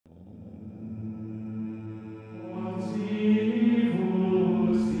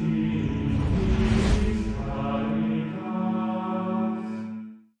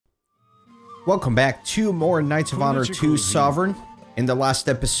Welcome back to more Knights of Honor 2 Sovereign. In the last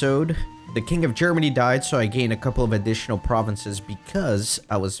episode, the King of Germany died, so I gained a couple of additional provinces because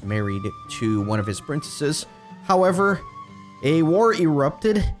I was married to one of his princesses. However, a war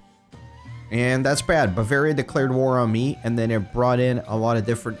erupted, and that's bad. Bavaria declared war on me, and then it brought in a lot of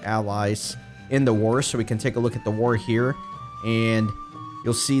different allies in the war, so we can take a look at the war here, and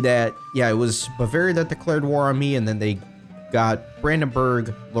you'll see that, yeah, it was Bavaria that declared war on me, and then they got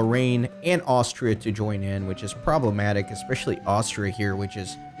Brandenburg, Lorraine, and Austria to join in, which is problematic, especially Austria here, which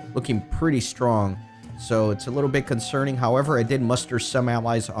is looking pretty strong. So it's a little bit concerning. However, I did muster some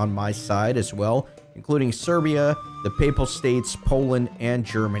allies on my side as well, including Serbia, the Papal States, Poland, and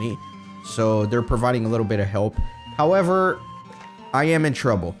Germany. So they're providing a little bit of help. However, I am in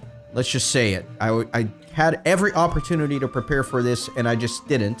trouble. Let's just say it. I had every opportunity to prepare for this, and I just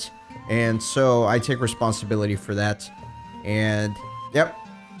didn't. And so I take responsibility for that. And yep,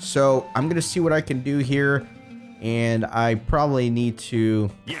 so I'm gonna see what I can do here, and I probably need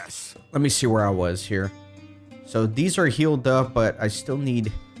to, let me see where I was here. So these are healed up, but I still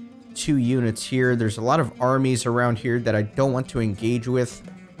need 2 units here. There's a lot of armies around here that I don't want to engage with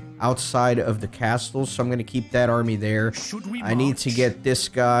outside of the castle, so I'm gonna keep that army there. I need to get this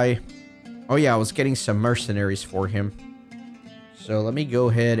guy. Oh yeah, I was getting some mercenaries for him. So let me go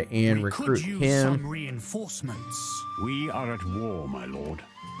ahead and recruit him. Some reinforcements. We are at war, my lord.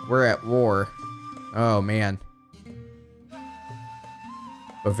 We're at war. Oh, man.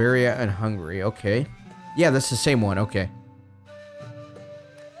 Bavaria and Hungary. Okay. Yeah, that's the same one. Okay.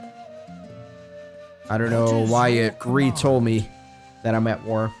 I don't know why it retold me that I'm at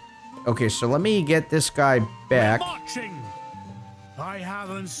war. Okay, so let me get this guy back. I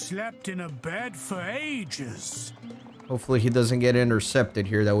haven't slept in a bed for ages. Hopefully he doesn't get intercepted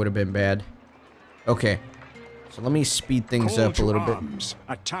here. That would have been bad. Okay. So let me speed things up a little bit.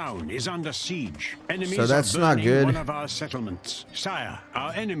 A town is under siege. Enemies so that's not good. One of our settlements. Sire,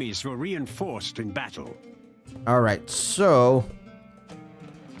 our enemies were reinforced in battle. Alright, so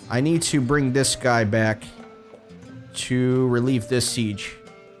I need to bring this guy back to relieve this siege.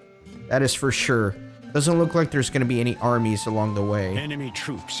 That is for sure. Doesn't look like there's going to be any armies along the way. Enemy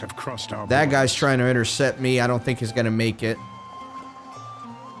troops have crossed our That guy's trying to intercept me. I don't think he's going to make it.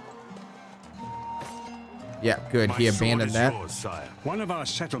 Yeah, good. He abandoned that. Yours, one of our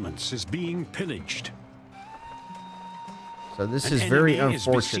settlements is being pillaged. So this is very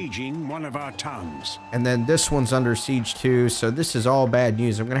unfortunate. Is besieging one of our towns. And then this one's under siege too. So this is all bad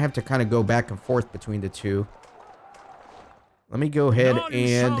news. I'm going to have to kind of go back and forth between the two. Let me go ahead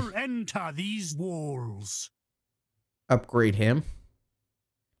and shall enter these walls. Upgrade him.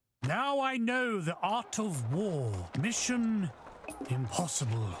 Now I know the art of war. Mission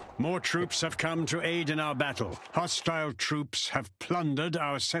impossible. More troops have come to aid in our battle. Hostile troops have plundered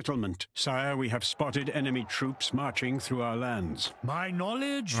our settlement. Sire, we have spotted enemy troops marching through our lands. My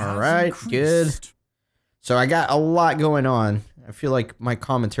knowledge all right, good. So I got a lot going on. I feel like my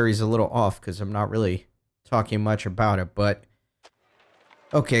commentary is a little off because I'm not really talking much about it, but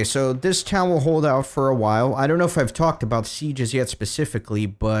okay, so this town will hold out for a while. I don't know if I've talked about sieges yet specifically,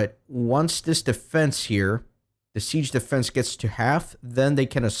 but once this defense here, the siege defense gets to half, then they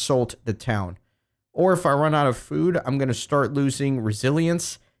can assault the town. Or if I run out of food, I'm going to start losing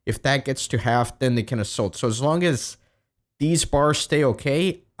resilience. If that gets to half, then they can assault. So as long as these bars stay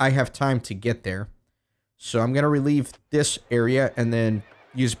okay, I have time to get there. So I'm going to relieve this area and then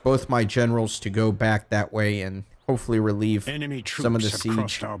use both my generals to go back that way and hopefully relieve enemy troops some of the have siege.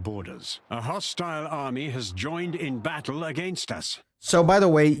 Crossed our borders. A hostile army has joined in battle against us. So by the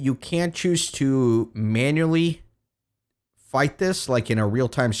way, you can't choose to manually fight this like in a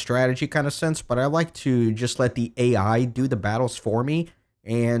real-time strategy kind of sense, but I like to just let the AI do the battles for me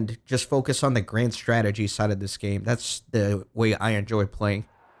and just focus on the grand strategy side of this game. That's the way I enjoy playing.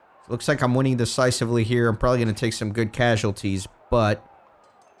 So looks like I'm winning decisively here. I'm probably going to take some good casualties, but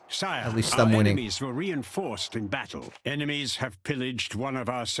Sire, at least I'm winning. Enemies were reinforced in battle. Enemies have pillaged one of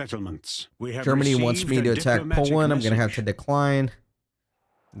our settlements. We have Germany wants me to attack Poland. I'm going to have to decline.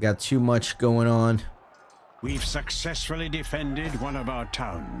 Got too much going on. We've successfully defended one of our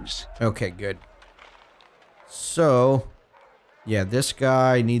towns. Okay, good. So, yeah, this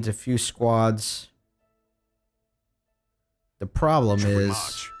guy needs a few squads. The problem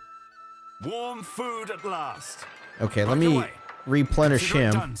is... Warm food at last. Okay, let me replenish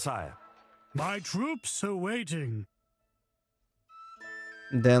him. Done, sire. My troops are waiting.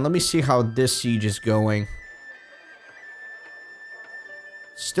 Then let me see how this siege is going.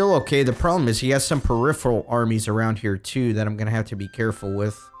 Still okay. The problem is he has some peripheral armies around here too that I'm going to have to be careful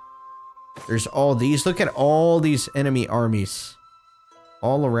with. There's all these. Look at all these enemy armies.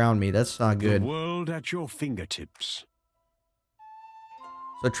 all around me. That's not good. The world at your fingertips.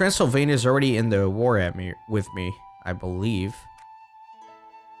 So Transylvania is already in the war with me, I believe.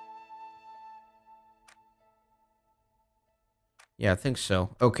 Yeah, I think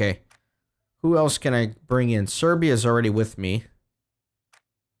so. Okay. Who else can I bring in? Serbia is already with me.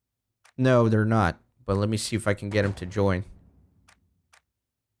 No, they're not. But let me see if I can get them to join.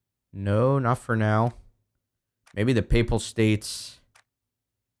 No, not for now. Maybe the Papal States.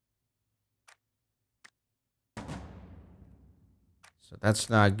 So that's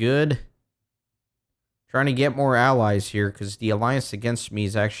not good. Trying to get more allies here because the alliance against me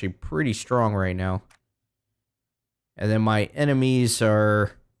is actually pretty strong right now. And then my enemies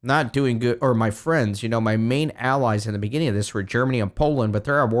are not doing good, or my friends, you know, my main allies in the beginning of this were Germany and Poland, but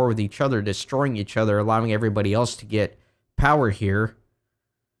they're at war with each other, destroying each other, allowing everybody else to get power here.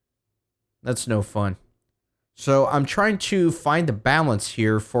 That's no fun. So I'm trying to find the balance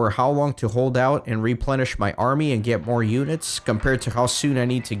here for how long to hold out and replenish my army and get more units compared to how soon I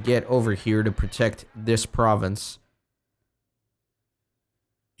need to get over here to protect this province.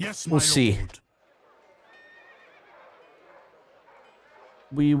 Yes, we'll see.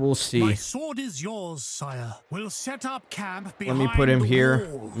 We will see. My sword is yours, sire. We'll set up camp behind Let me put him here.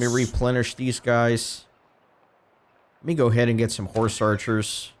 walls. Let me replenish these guys. Let me go ahead and get some horse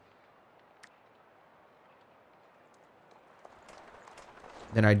archers.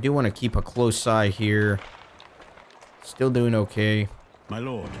 Then I do want to keep a close eye here. Still doing okay. My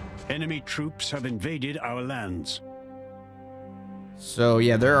lord, enemy troops have invaded our lands. So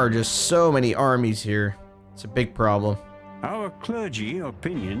yeah, there are just so many armies here. It's a big problem. Our clergy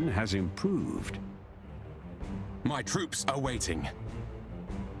opinion has improved. My troops are waiting.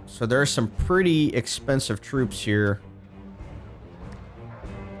 So there are some pretty expensive troops here.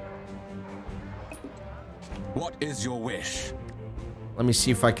 What is your wish? Let me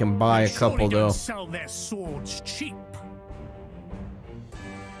see if I can buy a couple Surely don't though. sell their swords cheap.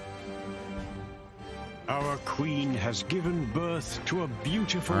 Our queen has given birth to a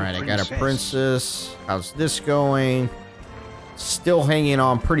beautiful Alright, I princess. got a princess. How's this going? Still hanging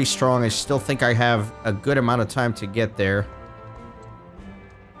on pretty strong. I still think I have a good amount of time to get there.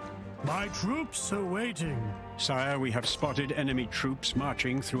 My troops are waiting. Sire, we have spotted enemy troops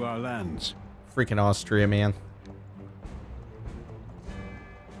marching through our lands. Freaking Austria, man.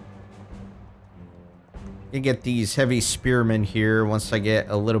 You get these heavy spearmen here once I get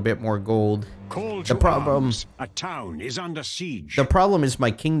a little bit more gold. Call The to problem- arms. A town is under siege. The problem is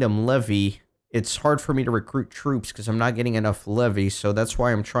my kingdom levy. It's hard for me to recruit troops because I'm not getting enough levy, so that's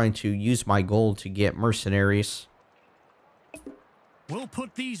why I'm trying to use my gold to get mercenaries. We'll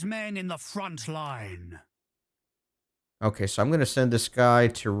put these men in the front line. Okay, so I'm going to send this guy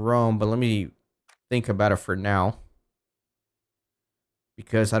to Rome, but let me think about it for now.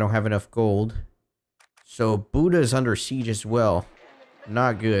 Because I don't have enough gold. So Buddha is under siege as well.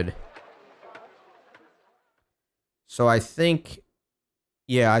 Not good. So I think...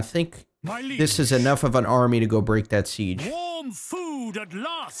 Yeah, I think this is enough of an army to go break that siege. Warm food at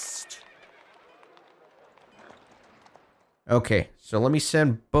last. Okay, so let me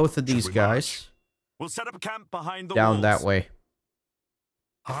send both of these we guys We'll set up camp behind the down walls. that way.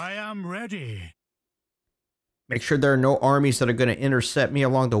 I am ready. Make sure there are no armies that are going to intercept me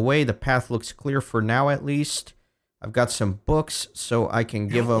along the way. The path looks clear for now, at least. I've got some books, so I can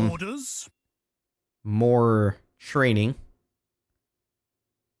give Your them orders? more training.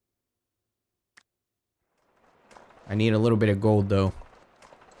 I need a little bit of gold, though.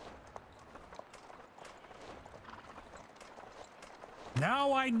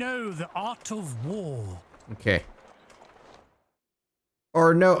 Now I know the art of war. Okay.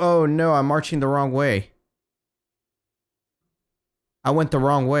 Or no, oh no, I'm marching the wrong way. I went the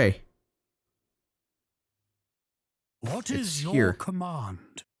wrong way. What It's is your here.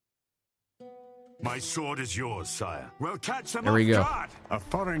 command? My sword is yours, sire. We'll catch them There we off go. guard. A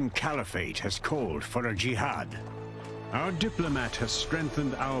foreign caliphate has called for a jihad. Our diplomat has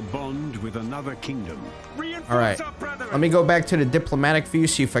strengthened our bond with another kingdom. Reinforce All right. our brethren. Let me go back to the diplomatic view,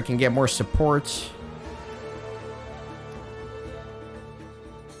 see if I can get more support.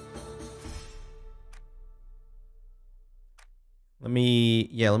 Let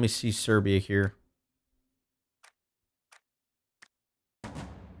me see Serbia here.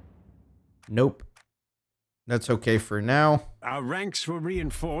 Nope. That's okay for now. Our ranks were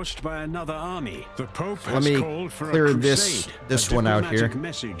reinforced by another army. The Pope Let has me called for clear a this crusade. one out A here. diplomatic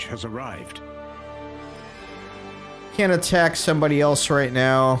message has arrived. Can't attack somebody else right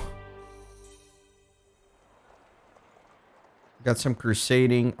now. Got some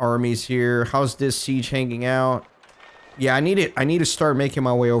crusading armies here. How's this siege hanging out? Yeah, I need to start making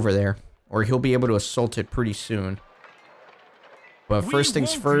my way over there, or he'll be able to assault it pretty soon. But first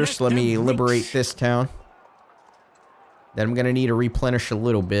things first, let me liberate this town. Then I'm gonna need to replenish a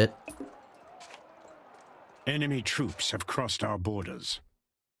little bit. Enemy troops have crossed our borders.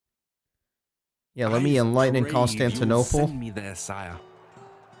 Yeah, let me enlighten Constantinople. Send me there, sire.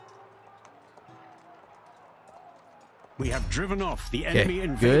 We have driven off the enemy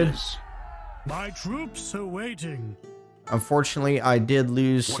invaders. My troops are waiting. Unfortunately, I did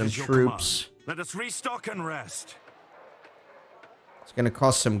lose What some is your troops. command? Let us restock and rest. It's gonna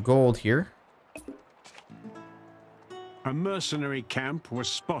cost some gold here. A mercenary camp was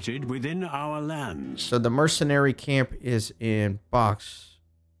spotted within our lands. So the mercenary camp is in Box,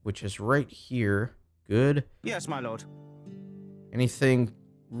 which is right here. Good. Yes, my lord. Anything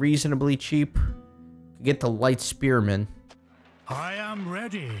reasonably cheap? Could get the light spearmen. I am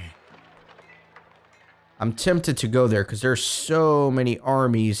ready. I'm tempted to go there because there's so many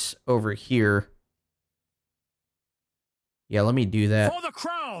armies over here. Yeah, let me do that For the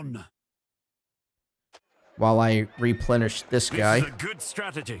crown. while I replenish this guy. This is a good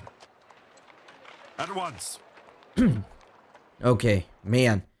strategy. At once. Okay,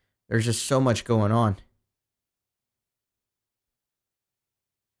 man, there's just so much going on.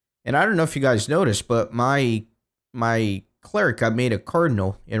 And I don't know if you guys noticed, but my cleric got made a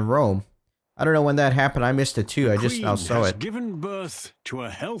cardinal in Rome. I don't know when that happened. I missed it too. I just now saw it. Given birth to a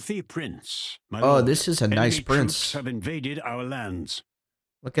healthy prince. My Oh, lord. this is a nice Enemy prince. troops have invaded our lands.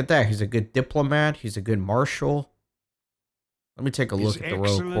 Look at that. He's a good diplomat. He's a good marshal. Let me take a look at the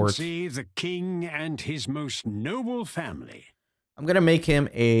royal court. Excellency, the king and his most noble family. I'm going to make him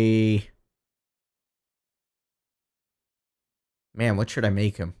a... Man, what should I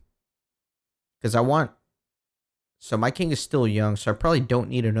make him? Because I want... So my king is still young, so I probably don't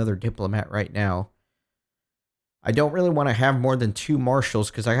need another diplomat right now. I don't really want to have more than 2 marshals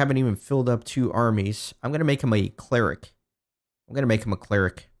because I haven't even filled up 2 armies. I'm going to make him a cleric. I'm going to make him a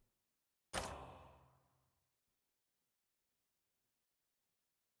cleric.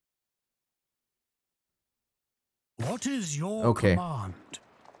 What is your command?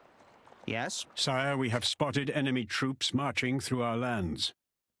 Yes? Sire, we have spotted enemy troops marching through our lands.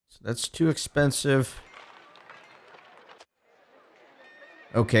 So that's too expensive.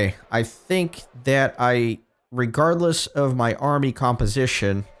 Okay, I think that regardless of my army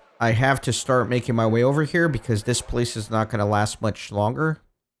composition, I have to start making my way over here because this place is not going to last much longer.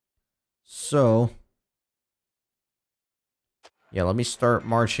 So, yeah, let me start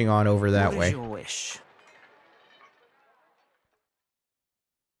marching on over that way. What is your wish?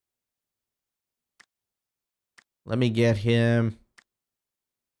 Let me get him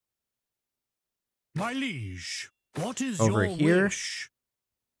My liege, what is over your here. wish?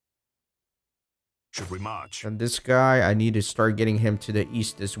 Should we march? And this guy, I need to start getting him to the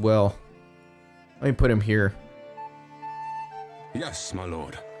east as well. Let me put him here. Yes, my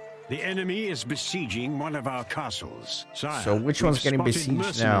lord. The enemy is besieging one of our castles. Sire, So which one's getting we've besieged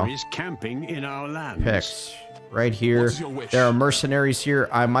spotted now? mercenaries camping in our lands. Pex, right here. What's your wish? There are mercenaries here.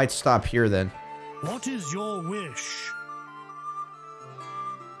 I might stop here then. What is your wish?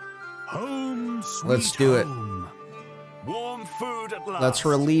 Home, sweet Let's do it. home. Warm food at last. Let's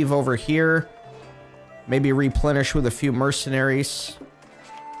relieve over here. Maybe replenish with a few mercenaries.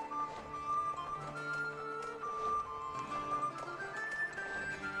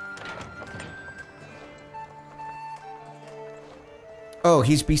 Oh,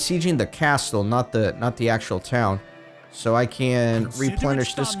 he's besieging the castle, not the actual town. So I can Consider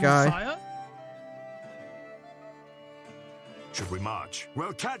replenish it this done, guy. sire. Should we march?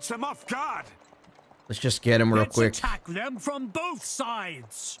 We'll catch them off guard. Let's just get him real Let's quick. attack them from both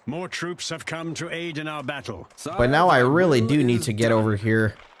sides. More troops have come to aid in our battle. But now I really do need to get over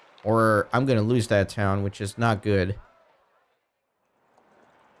here, or I'm going to lose that town, which is not good.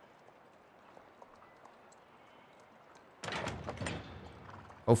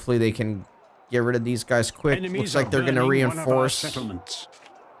 Hopefully they can get rid of these guys quick. Enemies Looks like are they're going to burning one of our reinforce. settlements.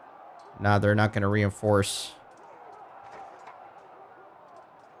 Nah, they're not going to reinforce.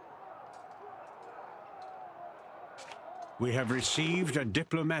 We have received a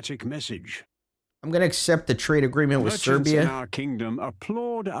diplomatic message. I'm going to accept the trade agreement with Merchants in Serbia, our kingdom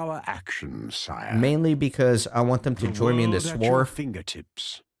applaud our actions, sire. mainly because I want them to The join me in world this at your war.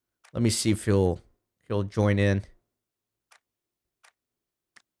 fingertips. Let me see if he'll join in.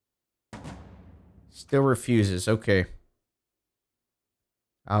 Still refuses. Okay.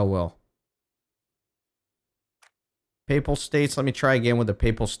 Oh, well. Papal States. Let me try again with the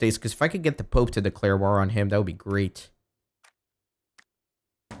Papal States, because if I could get the Pope to declare war on him, that would be great.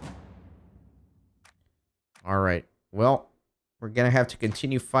 All right. Well, we're gonna have to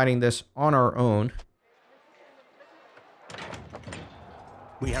continue fighting this on our own.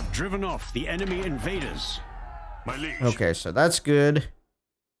 We have driven off the enemy invaders. My liege. Okay, so that's good.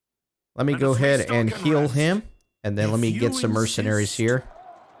 Let me And go as we ahead still and can heal rest. him. And then let me get some mercenaries here.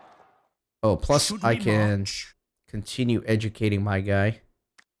 Oh, plus Should I we can march? continue educating my guy.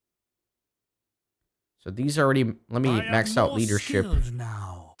 So these already... Let me I am max out more leadership. skilled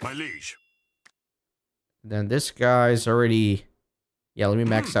now. My liege. Then this guy's already... Yeah, let me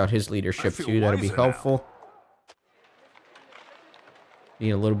max out his leadership feel too. That'll be wiser now. helpful.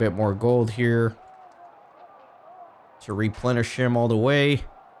 Need a little bit more gold here to replenish him all the way.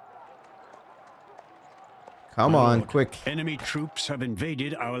 Come My on, lord, quick. Enemy troops have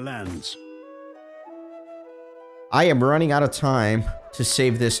invaded our lands. I am running out of time to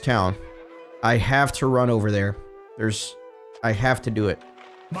save this town. I have to run over there. I have to do it.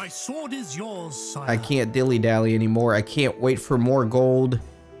 My sword is yours, sire. I can't dilly-dally anymore. I can't wait for more gold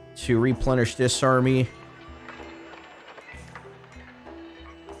to replenish this army.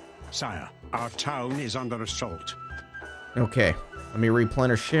 Sire, our town is under assault. Okay, let me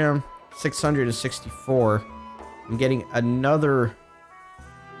replenish him. 664. I'm getting another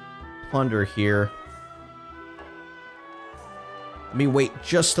plunder here. Let me wait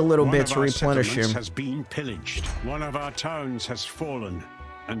just a little bit to replenish him. Has been pillaged. One of our towns has fallen,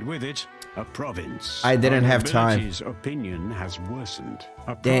 and with it, a province. I didn't Our have time. nobility's opinion has worsened.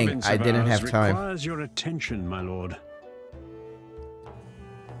 A Dang, province I of didn't ours have time. Requires your attention, my lord.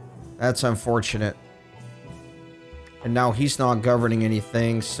 That's unfortunate. And now he's not governing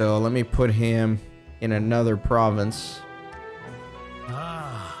anything, so let me put him in another province.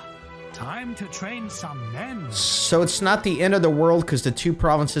 Ah, time to train some men. So it's not the end of the world, because the two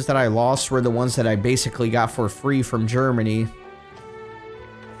provinces that I lost were the ones that I basically got for free from Germany.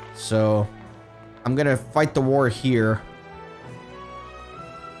 So I'm gonna fight the war here.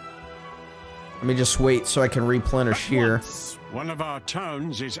 Let me just wait so I can replenish here. Once. One of our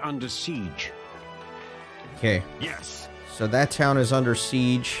towns is under siege. Okay, Yes. so that town is under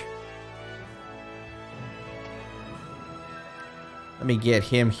siege. Let me get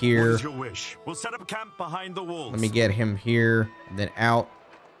him What here. is your wish? We'll set up camp behind the walls. Let me get him here, and then out.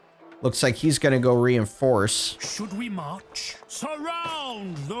 Looks like he's gonna go reinforce. Should we march?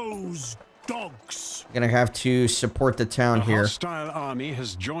 Surround those dogs. Gonna have to support the town A here. hostile army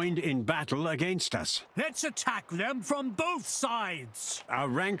has joined in battle against us. Let's attack them from both sides. Our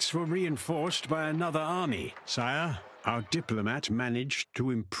ranks were reinforced by another army. Sire, our diplomat managed to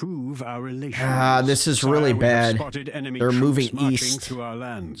improve our relations. Ah, this is really we have bad. spotted enemy They're troops moving marching east. through our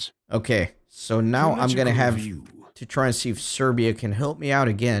lands. Okay, so now I'm gonna Political have view. to try and see if Serbia can help me out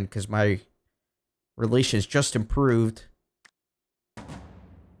again, because my relations just improved.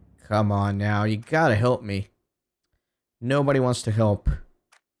 Come on now, you gotta help me. Nobody wants to help.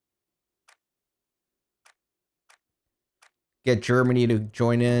 Get Germany to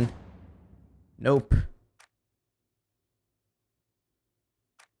join in. Nope.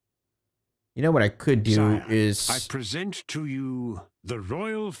 You know what I could do Sire, is... I present to you the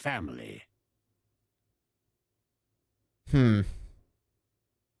royal family.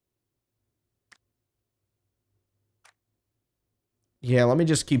 Yeah, let me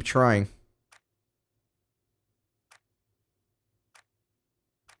just keep trying.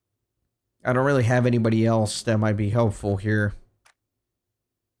 I don't really have anybody else that might be helpful here.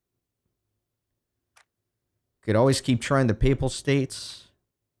 Could always keep trying the Papal States.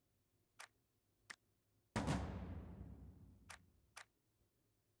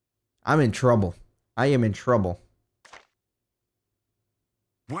 I'm in trouble. I am in trouble.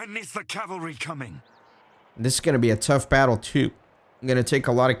 When is the cavalry coming? This is going to be a tough battle, too. I'm going to take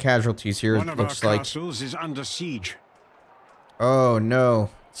a lot of casualties here, One it of our looks like. castles is under siege. Oh, no.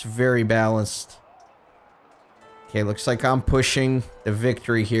 It's very balanced. Okay, looks like I'm pushing the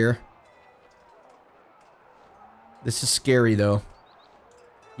victory here. This is scary, though.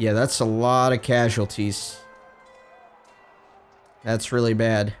 Yeah, that's a lot of casualties. That's really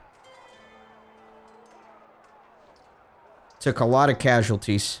bad. Took a lot of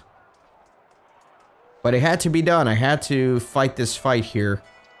casualties. But it had to be done. I had to fight this fight here.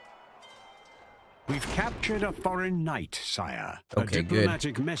 We've captured a foreign knight, sire. Okay, a good.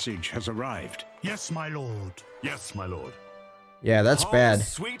 diplomatic message has arrived. Yes, my lord. Yes, my lord. Yeah, that's Home, bad.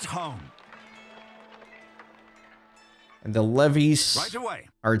 Sweet home. And the levies Right away.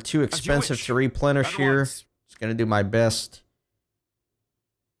 are too expensive wish. to replenish At here. once. Just gonna do my best.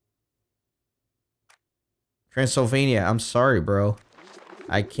 Transylvania, I'm sorry, bro.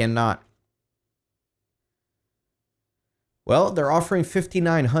 I cannot. Well, they're offering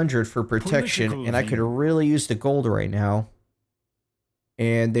 5,900 for protection, Political and I could view. really use the gold right now.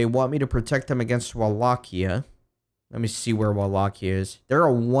 And they want me to protect them against Wallachia. Let me see where Wallachia is. They're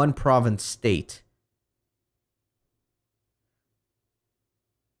a one-province state.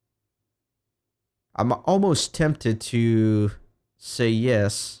 I'm almost tempted to say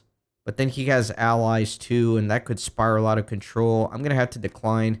yes, but then he has allies too, and that could spiral out of control. I'm going to have to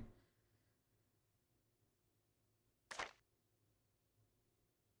decline.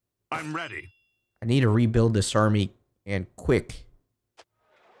 I'm ready. I need to rebuild this army, and quick.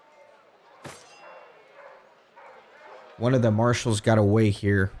 One of the marshals got away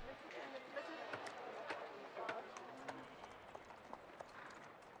here.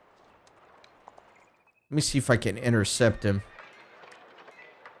 Let me see if I can intercept him.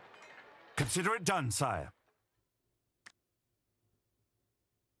 Consider it done, sire.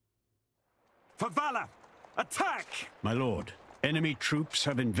 For valor! Attack! My lord, enemy troops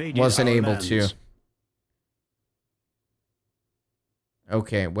have invaded Wasn't our able lands. to.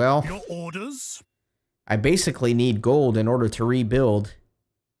 Okay, well, Your orders? I basically need gold in order to rebuild.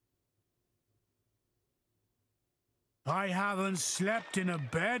 I haven't slept in a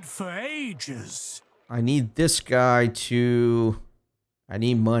bed for ages. I need this guy to... I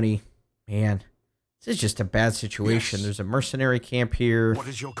need money. Man, this is just a bad situation. Yes. There's a mercenary camp here. What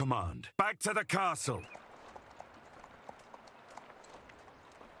is your command? Back to the castle.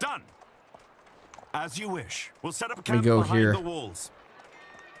 Done. As you wish. We'll set up a Let me camp go behind here. the walls.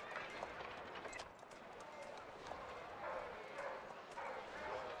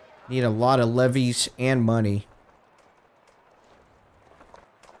 Need a lot of levies and money.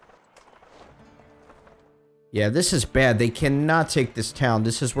 Yeah, this is bad. They cannot take this town.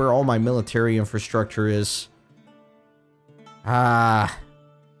 This is where all my military infrastructure is. Ah.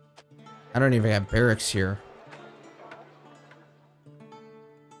 I don't even have barracks here.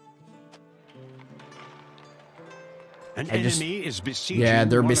 An I just- enemy is besieging Yeah,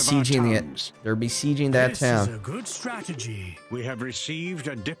 they're one of our besieging it. towns. They're besieging that This town. is a good strategy. We have received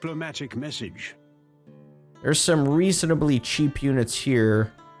a diplomatic message. There's some reasonably cheap units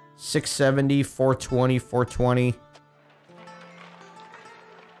here. 670, 420, 420.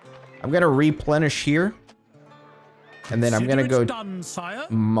 I'm going to replenish here. And then I'm going to Consider go it's done, sire.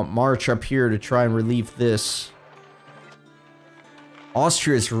 march up here to try and relieve this.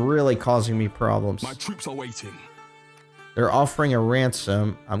 Austria is really causing me problems. My troops are waiting. They're offering a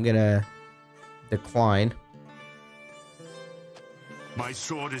ransom. I'm going to decline. My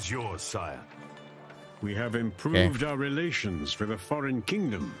sword is yours, sire. We have improved our relations with a foreign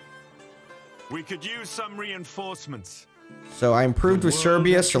kingdom. We could use some reinforcements. So I improved with world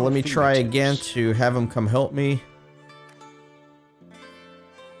Serbia, at so your let me try fingertips. again to have them come help me.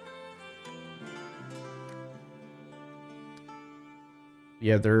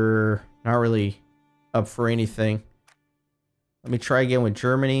 Yeah, they're not really up for anything. Let me try again with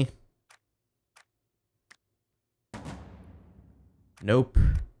Germany. Nope.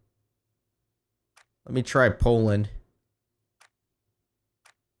 Let me try Poland.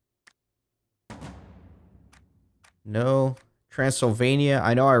 No. Transylvania.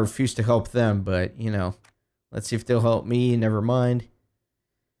 I know I refuse to help them, but, you know. Let's see if they'll help me. Never mind.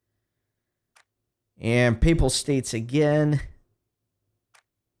 And Papal States again.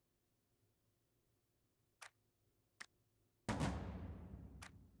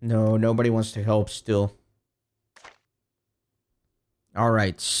 No, nobody wants to help still.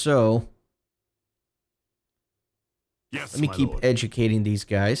 Alright, so... Yes, let me my keep lord. educating these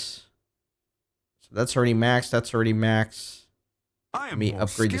guys. So that's already max. That's already max. I Let am me more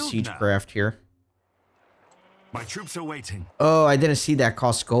upgrade the skilled siege now. craft here. My troops are waiting. Oh, I didn't see that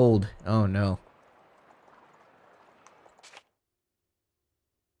cost gold. Oh, no.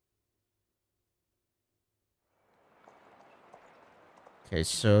 Okay,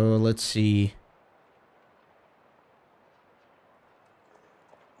 so let's see.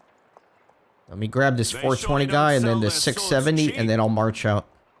 Let me grab this They 420 surely don't guy and then sell the their swords 670, cheap. and then I'll march out.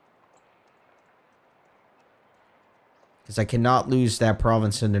 Because I cannot lose that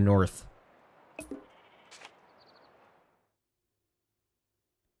province in the north.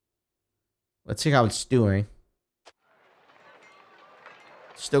 Let's see how it's doing.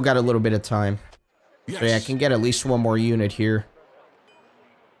 Still got a little bit of time. Yes. So yeah, I can get at least one more unit here.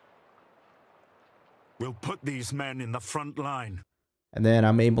 We'll put these men in the front line. And then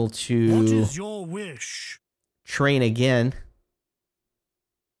I'm able What to is your wish? train again.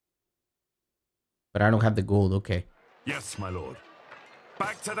 But I don't have the gold, okay. Yes, my lord.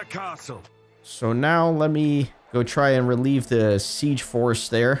 Back to the castle. So now let me go try and relieve the siege force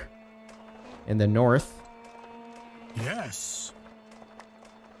there in the north. Yes.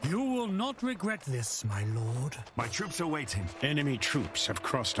 You will not regret this, my lord. My troops are waiting. Enemy troops have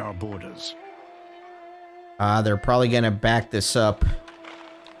crossed our borders. They're probably gonna back this up.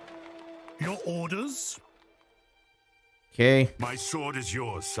 Your orders? Okay, My sword is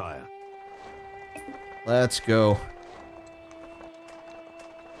yours, sire. let's go.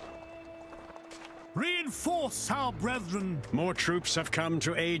 Reinforce our brethren. More troops have come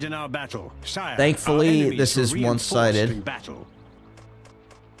to aid in our battle. Sire, Thankfully, our enemies this were is reinforced one-sided. in battle.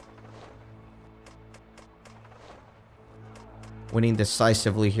 Winning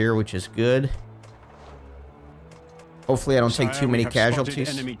decisively here, which is good. Hopefully I don't take Sire, too we many have spotted casualties.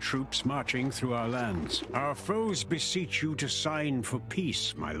 enemy troops marching through our lands. Our foes beseech you to sign for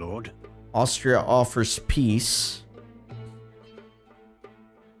peace, my lord. Austria offers peace.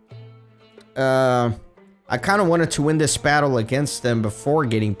 I kind of wanted to win this battle against them before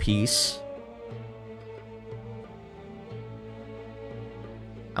getting peace.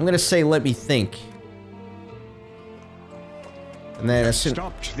 I'm gonna say let me think. And then as soon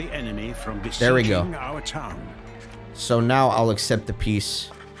Stopped the enemy from There we go. besieging our town. So now I'll accept the peace.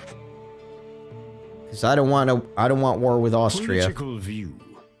 Cuz I don't want war with Austria. Political view.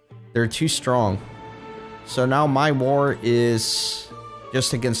 They're too strong. So now my war is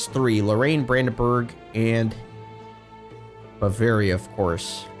just against 3. Lorraine, Brandenburg, and Bavaria, of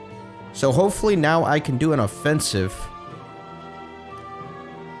course. So hopefully now I can do an offensive.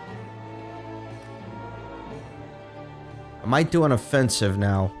 I might do an offensive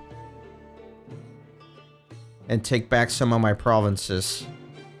now. And take back some of my provinces.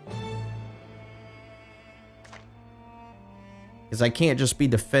 Because I can't just be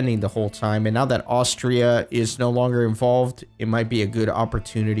defending the whole time. And now that Austria is no longer involved, it might be a good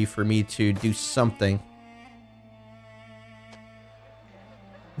opportunity for me to do something.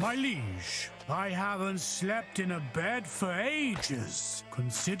 My liege, I haven't slept in a bed for ages.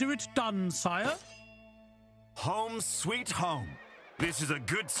 Consider it done, sire. Home sweet home. This is a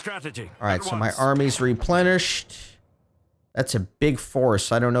good strategy. Alright, At so my once. army's replenished. That's a big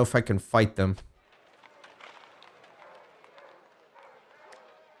force. I don't know if I can fight them.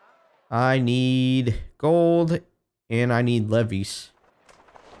 I need gold, and I need levies.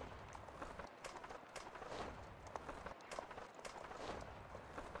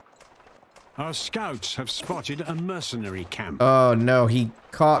 Our scouts have spotted a mercenary camp. Oh no, he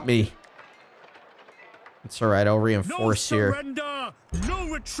caught me. It's alright, I'll No reinforce here. surrender, no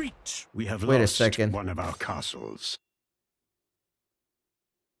retreat. We have Wait a lost second. one of our castles.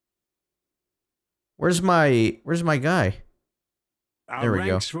 Where's my guy? Our There we go.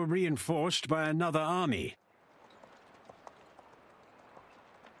 ranks were reinforced by another army.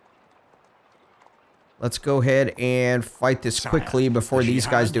 Let's go ahead and fight this Sire, quickly before the these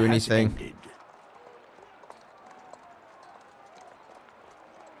guys jihad do has anything. ended.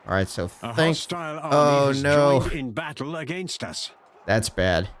 Alright, so A thank... hostile army Oh has no. joined in battle against us. That's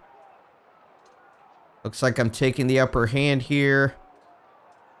bad. Looks like I'm taking the upper hand here.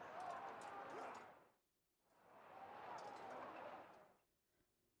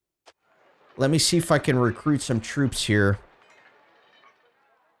 Let me see if I can recruit some troops here.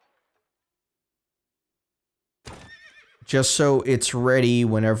 Just so it's ready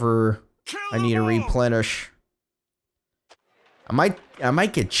whenever I need to replenish. I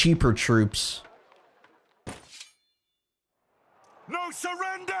might get cheaper troops. No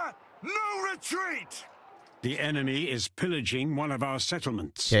surrender, no retreat. The enemy is pillaging one of our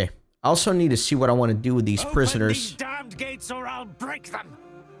settlements. Okay. I also need to see what I want to do with these prisoners. damned gates or I'll break them.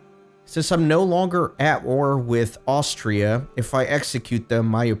 Since I'm no longer at war with Austria, if I execute them,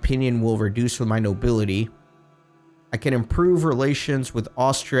 my opinion will reduce with my nobility. I can improve relations with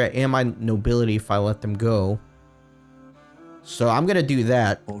Austria and my nobility if I let them go. So I'm going to do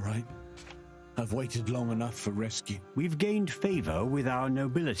that. All right. I've waited long enough for rescue. We've gained favor with our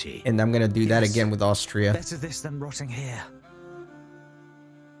nobility. And I'm going to do that Yes. again with Austria. Better this than rotting here.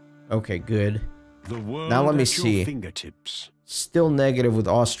 Okay, good. The world Now let me at your see. fingertips. Still negative with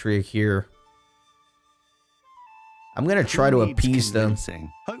Austria here. I'm going to try to Needs appease them.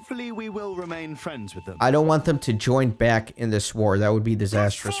 convincing. Hopefully we will remain friends with them. I don't want them to join back in this war. That would be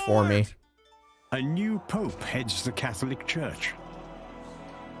disastrous for me. A new pope heads the Catholic Church.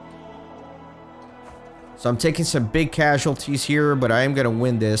 So I'm taking some big casualties here, but I am going to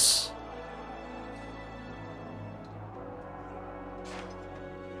win this.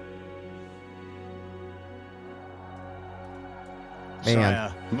 Man.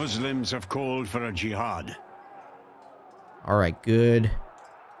 Sire, Muslims have called for a jihad. Alright, good.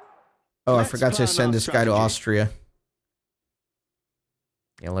 Oh, I Let's forgot to plan send our this guy to strategy. Austria.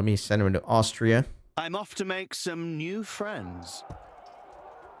 Yeah, let me send him to Austria. I'm off to make some new friends.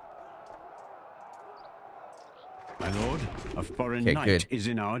 My lord, a foreign Okay, knight good. is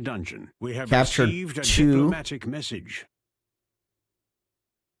in our dungeon. We have Captured received a 2. diplomatic message.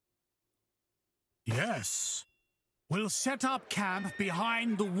 Yes. We'll set up camp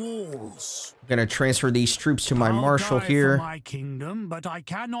behind the walls. I'm gonna transfer these troops to my I'll marshal die here. for my kingdom, but I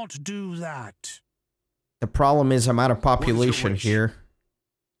cannot do that. The problem is I'm out of What is your population wish? here.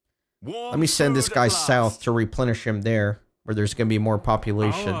 Let me send this guy south to replenish him there, where there's gonna be more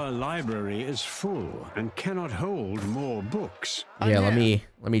population. Our library is full and cannot hold more books. Yeah, I'm here.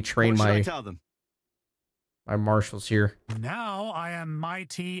 let me train What should I my tell them? marshals here. Now I am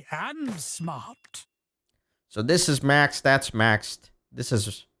mighty and smart. So this is maxed, that's maxed. This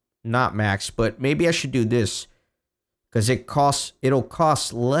is not maxed, but maybe I should do this. Because it'll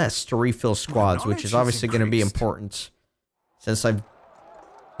cost less to refill squads, which is knowledge obviously has going to be increased. important. Since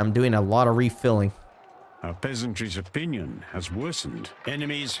I'm doing a lot of refilling. Our peasantry's opinion has worsened.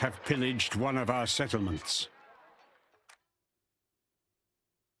 Enemies have pillaged one of our settlements.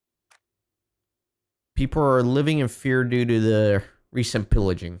 People are living in fear due to the recent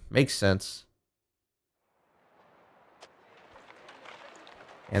pillaging. Makes sense.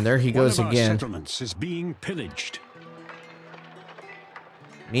 And there he goes One of our again. settlements is being pillaged.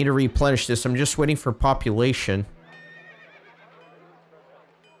 Need to replenish this. I'm just waiting for population.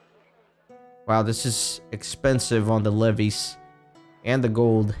 Wow, this is expensive on the levies and the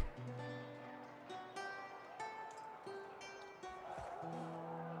gold.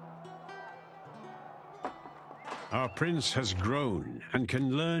 Our prince has grown and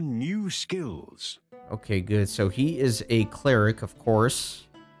can learn new skills. Okay, good. So he is a cleric, of course.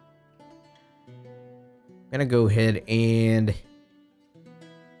 Gonna go ahead and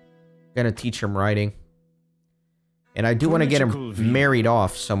gonna teach him writing. And I do want to get Political him view. married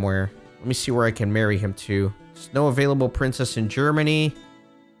off somewhere. Let me see where I can marry him to. There's no available princess in Germany.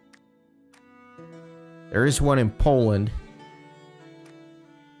 There is one in Poland.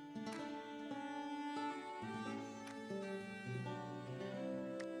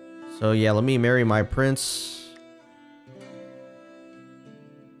 So yeah, let me marry my prince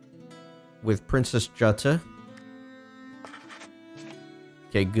with Princess Jutta.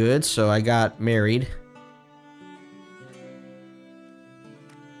 Okay, good. So I got married.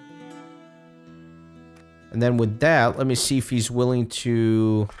 And then with that, let me see if he's willing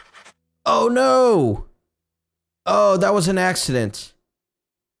to... Oh, no! Oh, that was an accident.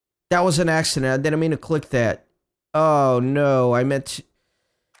 That was an accident. I didn't mean to click that. Oh, no. I meant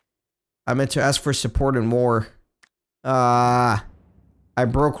to ask for support and more. I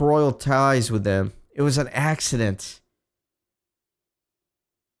broke royal ties with them. It was an accident.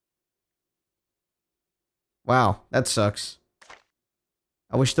 Wow, that sucks.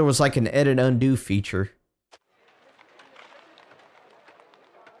 I wish there was like an edit undo feature.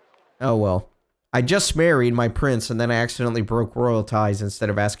 Oh well. I just married my prince and then I accidentally broke royal ties instead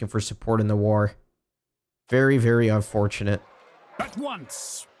of asking for support in the war. Very, very unfortunate. At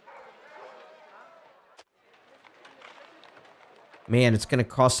once. Man, it's gonna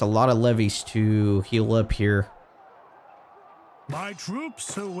cost a lot of levies to heal up here. My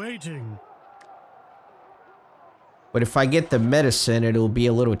troops are waiting. But if I get the medicine, it'll be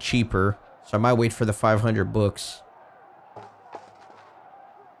a little cheaper. So I might wait for the 500 books.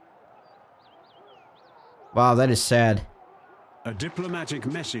 Wow, that is sad. A diplomatic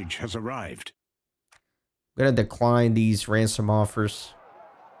message has arrived. I'm gonna decline these ransom offers.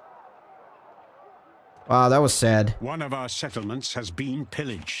 Wow, that was sad. One of our settlements has been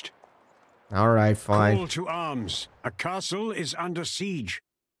pillaged. Alright, fine. Call to arms. A castle is under siege.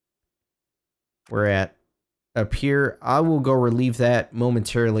 We're at up here. I will go relieve that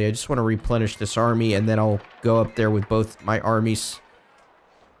momentarily. I just want to replenish this army and then I'll go up there with both my armies.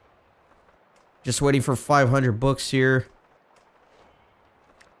 Just waiting for 500 books here.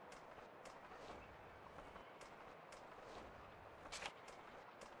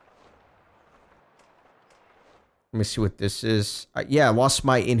 Let me see what this is. Yeah, I lost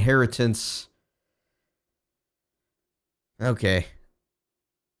my inheritance. Okay.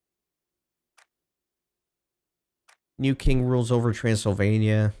 New king rules over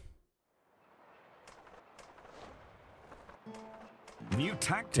Transylvania. New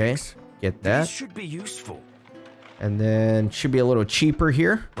tactics. Get that. These should be useful. And then should be a little cheaper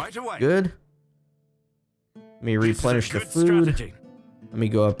here. Right away. Good. Let me This is a replenish the good food. strategy. Let me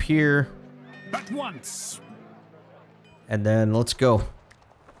go up here. At once. And then let's go.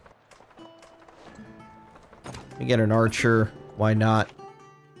 Let me get an archer. Why not?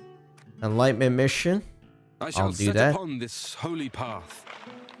 Enlightenment mission. I shall I'll do set that. upon this holy path.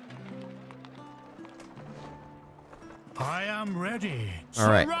 I am ready. All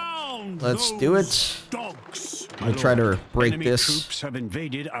right. Surround Let's do those it. Dogs. We'll try to break Enemy this. troops have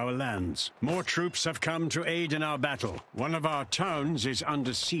invaded our lands. More troops have come to aid in our battle. One of our towns is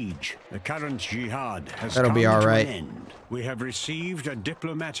under siege. The current jihad has That'll come be all to right. an end. We have received a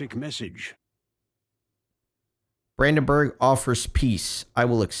diplomatic message. Brandenburg offers peace. I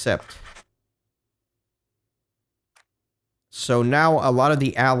will accept. So now a lot of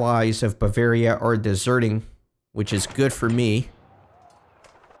the allies of Bavaria are deserting, which is good for me.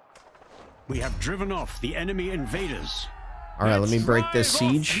 We have driven off the enemy invaders. All right, let me break this Drive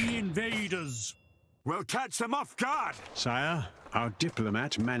off siege. the invaders. We'll catch them off guard. Sire, our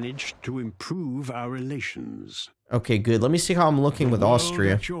diplomat managed to improve our relations. Okay, good. Let me see how I'm looking with World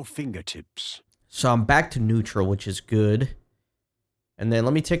Austria. at your fingertips. So I'm back to neutral, which is good. And then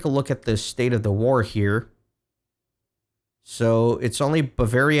let me take a look at the state of the war here. So it's only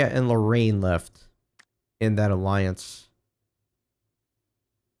Bavaria and Lorraine left in that alliance.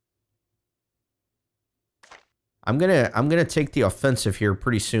 I'm gonna take the offensive here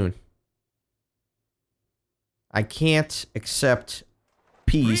pretty soon. I can't accept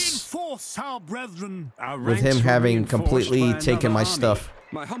peace Reinforce our brethren. Our with ranks him were having reinforced completely by taken my another army. stuff.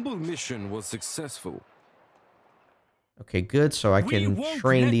 My humble mission was successful. Okay, good. So I We can won't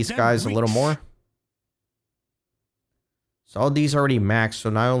train let these them guys a little reach. more. So all these already maxed, so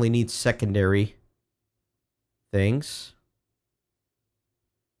now I only need secondary things.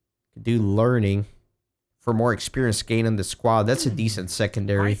 Could do learning for more experience gain in the squad. That's a decent I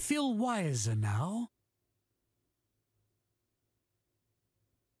secondary. feel wiser now.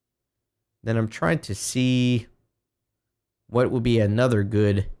 Then I'm trying to see what would be another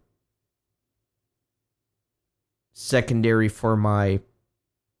good secondary for my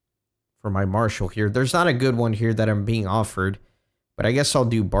marshal here. There's not a good one here that I'm being offered, but I guess I'll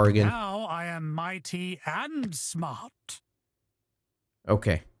do bargain. Now I am mighty and smart.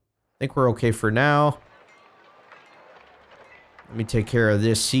 Okay. I think we're okay for now. Let me take care of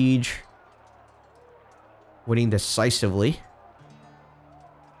this siege. Winning decisively.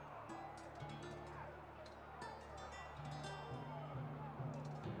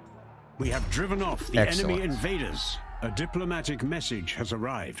 We have driven off the Excellent. enemy invaders. A diplomatic message has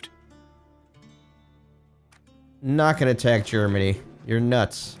arrived. Not gonna attack Germany. You're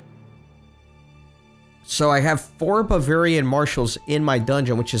nuts. So I have 4 Bavarian marshals in my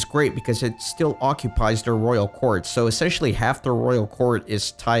dungeon, which is great because it still occupies their royal court. So essentially half their royal court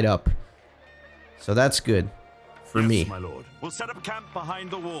is tied up. So that's good for me. Yes, my lord. We'll set up camp behind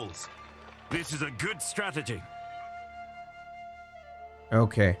the walls. This is a good strategy.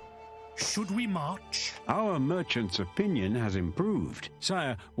 Okay. Should we march? Our merchant's opinion has improved.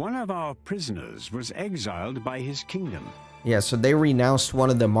 Sire, one of our prisoners was exiled by his kingdom. Yeah, so they renounced one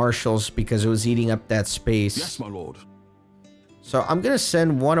of the marshals because it was eating up that space. Yes, my lord. So I'm gonna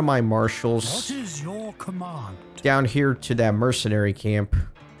send one of my What marshals is your command? down here to that mercenary camp.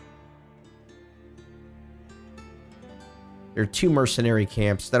 There are 2 mercenary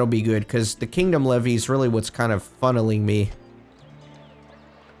camps. That'll be good, because the kingdom levy is really what's kind of funneling me.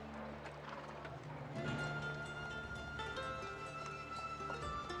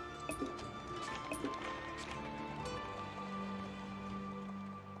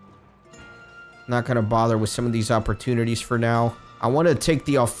 Not going to bother with some of these opportunities for now. I want to take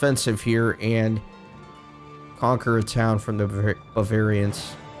the offensive here and conquer a town from the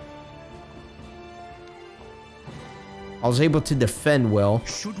Bavarians. I was able to defend well.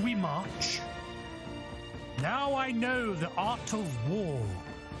 Should we march? Now I know the art of war.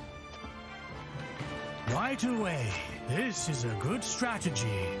 Right away. This is a good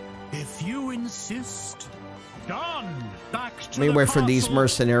strategy. If you insist. Done. Back to Let me the wait for these castle.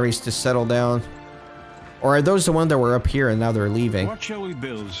 mercenaries to settle down. Or are those the ones that were up here and now they're leaving? What shall we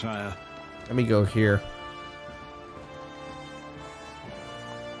build, sire? Let me go here.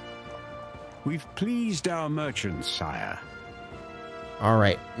 We've pleased our merchants, sire.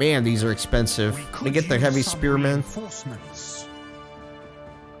 Alright. Man, these are expensive. We Let me could get the use heavy some spearmen. reinforcements.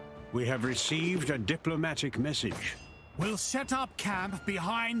 We have received a diplomatic message. We'll set up camp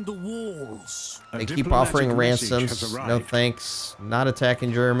behind the walls. A They keep diplomatic offering message has ransoms. arrived. No thanks. Not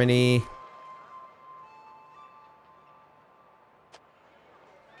attacking Germany.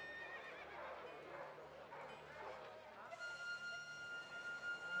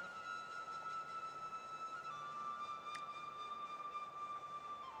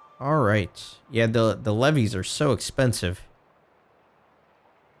 Alright. Yeah, the levies are so expensive.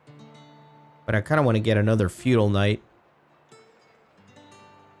 But I kind of want to get another feudal knight.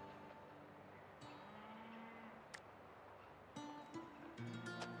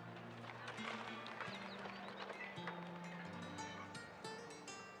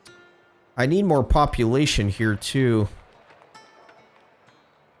 I need more population here too.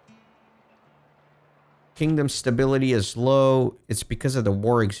 Kingdom stability is low. It's because of the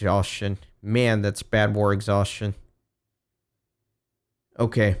war exhaustion. Man, that's bad war exhaustion.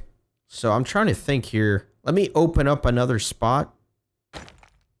 Okay. So I'm trying to think here. Let me open up another spot.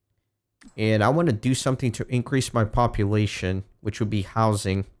 And I want to do something to increase my population, which would be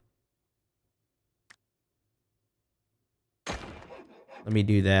housing. Let me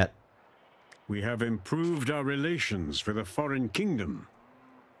do that. We have improved our relations with a foreign kingdom.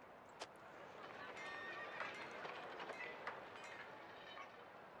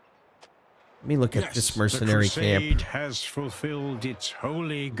 Let me look at this mercenary the crusade camp. has fulfilled its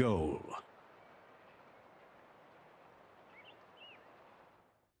holy goal.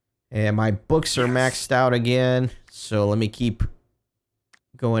 And my books are maxed out again. So let me keep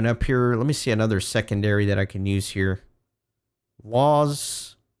going up here. Let me see another secondary that I can use here.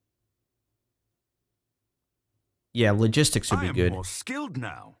 Laws. Yeah, logistics would be good. I am more skilled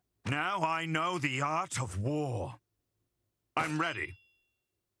now. Now I know the art of war. I'm ready.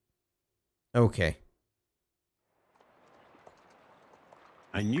 Okay.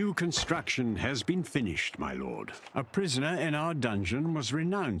 A new construction has been finished, my lord. A prisoner in our dungeon was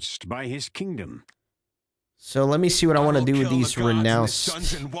renounced by his kingdom. So let me see what I want to do with these renounced.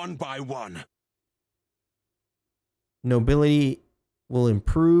 Dungeon one by one. Nobility will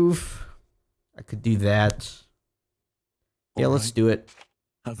improve. I could do that. Yeah, let's do it.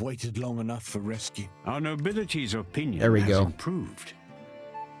 I've waited long enough for rescue. Our nobility's opinion There we has go. improved.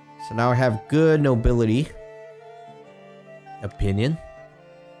 So now I have good nobility opinion.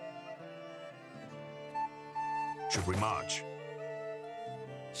 Should we march?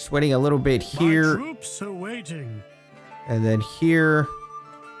 Sweating a little bit My here, troops are waiting. and then here.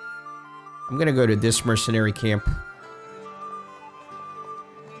 I'm gonna go to this mercenary camp.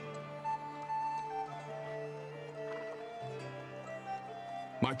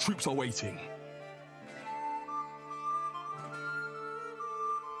 My troops are waiting.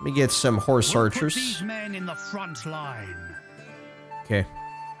 Let me get some horse We'll archers. put these men in the front line. Okay.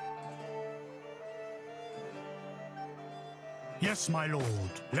 Yes, my lord.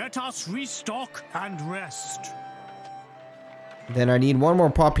 Let us restock and rest. Then I need one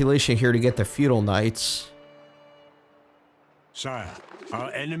more population here to get the feudal knights. Sire,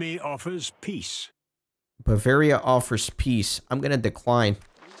 our enemy offers peace. Bavaria offers peace. I'm gonna decline.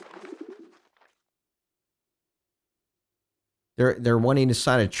 They're wanting to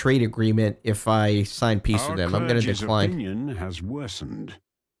sign a trade agreement if I sign peace with them. I'm gonna clergy's decline. opinion has worsened.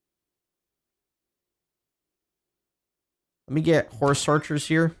 Let me get horse archers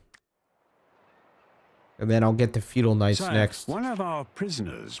here. And then I'll get the feudal knights Sire, next. one of our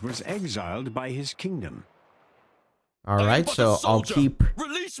prisoners was exiled by his kingdom. Alright, so I'll keep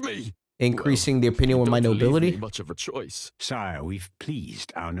Release me! increasing the opinion with my Don't leave nobility. me much of a choice. Sire, we've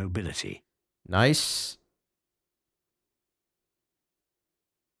pleased our nobility. Nice.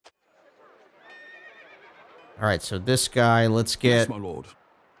 Alright, so this guy, let's Yes, get my lord.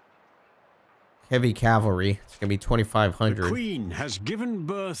 heavy cavalry. It's gonna be The 2,500. queen has given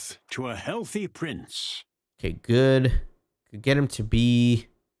birth to a healthy prince. Okay, good. Could get him to be...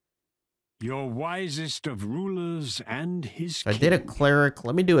 Your wisest of rulers and his I king. did a cleric.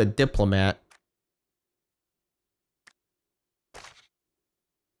 Let me do a diplomat.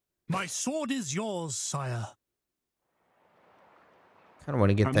 My sword is yours, sire. Kind of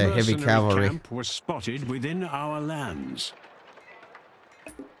want to get A that heavy mercenary cavalry. camp was spotted within our lands.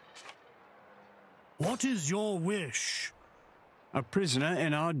 What is your wish? A prisoner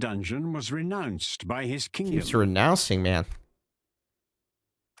in our dungeon was renounced by his kingdom. Keeps renouncing, man.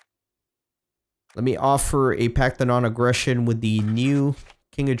 Let me offer a pact of non-aggression with the new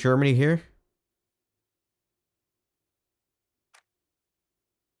King of Germany here.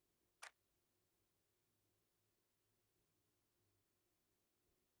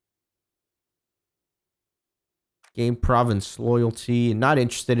 Gain province loyalty. Not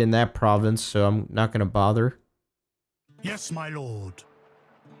interested in that province, so I'm not going to bother. Yes, my lord.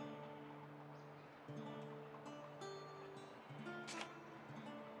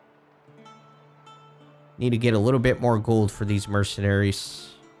 Need to get a little bit more gold for these mercenaries.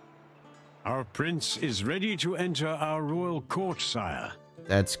 Our prince is ready to enter our royal court, sire.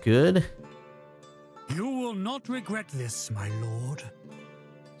 That's good. You will not regret this, my lord.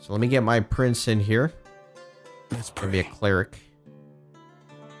 So let me get my prince in here. Let's Gonna be a cleric.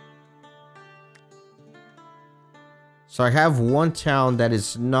 So I have one town that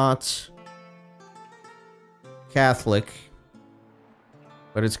is not Catholic,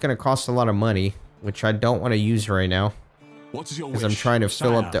 but it's gonna cost a lot of money, which I don't want to use right now. What is your wish? Because I'm trying to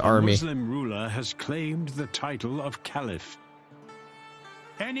fill up the army. A Muslim ruler has claimed the title of Caliph.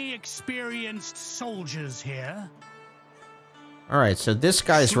 Any experienced soldiers here? Alright, so this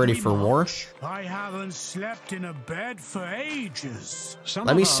guy's ready for war. I haven't slept in a bed for ages.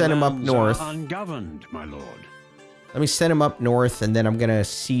 Let me send him up north. Ungoverned, my lord. Let me send him up north, and then I'm gonna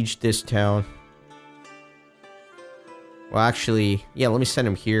siege this town. Well, actually, yeah, let me send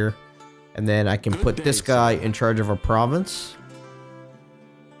him here. And then I can put this guy in charge of a province.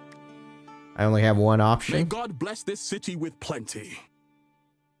 I only have one May option. God bless this city with plenty.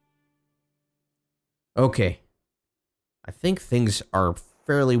 Okay. I think things are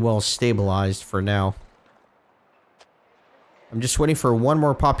fairly well stabilized for now. I'm just waiting for one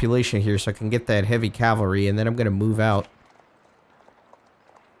more population here so I can get that heavy cavalry, and then I'm going to move out.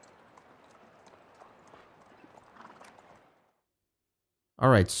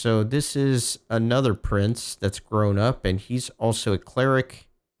 Alright, so this is another prince that's grown up, and he's also a cleric.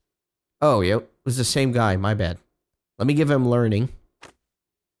 Oh, yep, it was the same guy, my bad. Let me give him learning.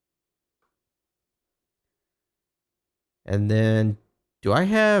 And then, do I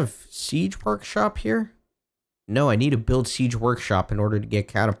have Siege Workshop here? No, I need to build Siege Workshop in order to get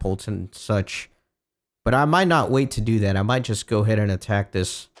catapults and such. But I might not wait to do that. I might just go ahead and attack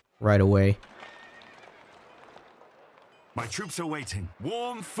this right away. My troops are waiting.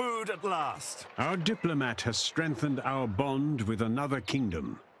 Warm food at last. Our diplomat has strengthened our bond with another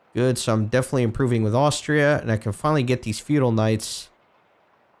kingdom. Good, so I'm definitely improving with Austria, and I can finally get these feudal knights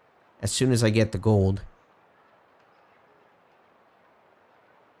as soon as I get the gold.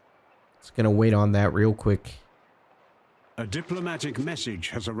 Just gonna wait on that real quick. A diplomatic message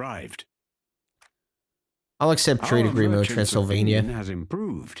has arrived. I'll accept trade Our agreement with merchant's Transylvania. opinion has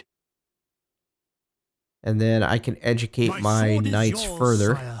improved. And then I can educate my sword is knights yours,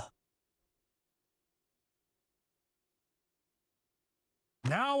 further. sire.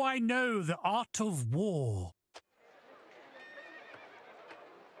 Now I know the art of war.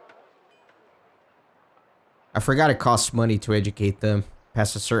 I forgot it costs money to educate them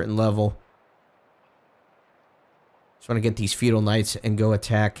past a certain level. Just want to get these feudal knights and go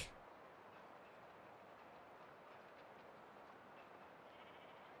attack.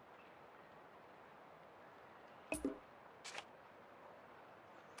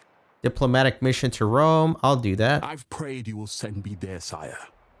 Diplomatic mission to Rome. I'll do that. I've prayed you will send me there, sire.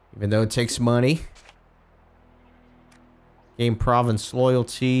 Even though it takes money. Gain province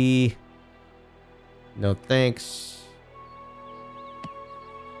loyalty. No thanks.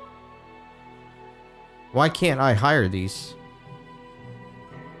 Why can't I hire these?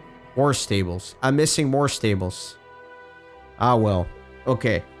 War stables. I'm missing more stables. Ah, well.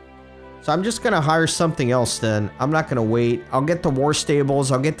 Okay. So I'm just going to hire something else then. I'm not going to wait. I'll get the war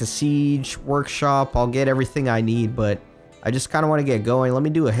stables. I'll get the siege workshop. I'll get everything I need, but I just kind of want to get going. Let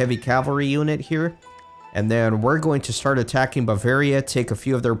me do a heavy cavalry unit here. And then we're going to start attacking Bavaria, take a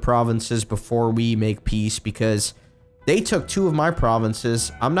few of their provinces before we make peace, because they took 2 of my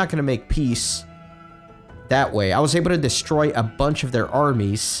provinces. I'm not going to make peace that way. I was able to destroy a bunch of their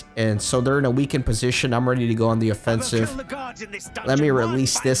armies, and so they're in a weakened position. I'm ready to go on the offensive. Let me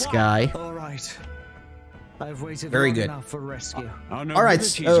release this guy. All right. I've waited Very long good. enough for rescue. Our All right,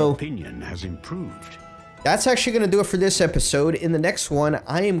 nobility's so opinion has improved. that's actually going to do it for this episode. In the next one,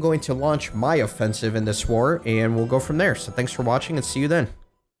 I am going to launch my offensive in this war, and we'll go from there. So thanks for watching, and see you then.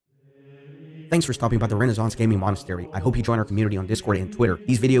 Thanks for stopping by the Renaissance Gaming Monastery. I hope you join our community on Discord and Twitter.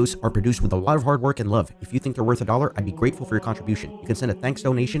 These videos are produced with a lot of hard work and love. If you think they're worth $1, I'd be grateful for your contribution. You can send a thanks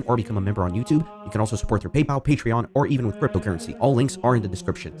donation or become a member on YouTube. You can also support through PayPal, Patreon, or even with cryptocurrency. All links are in the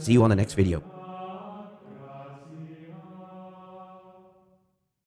description. See you on the next video.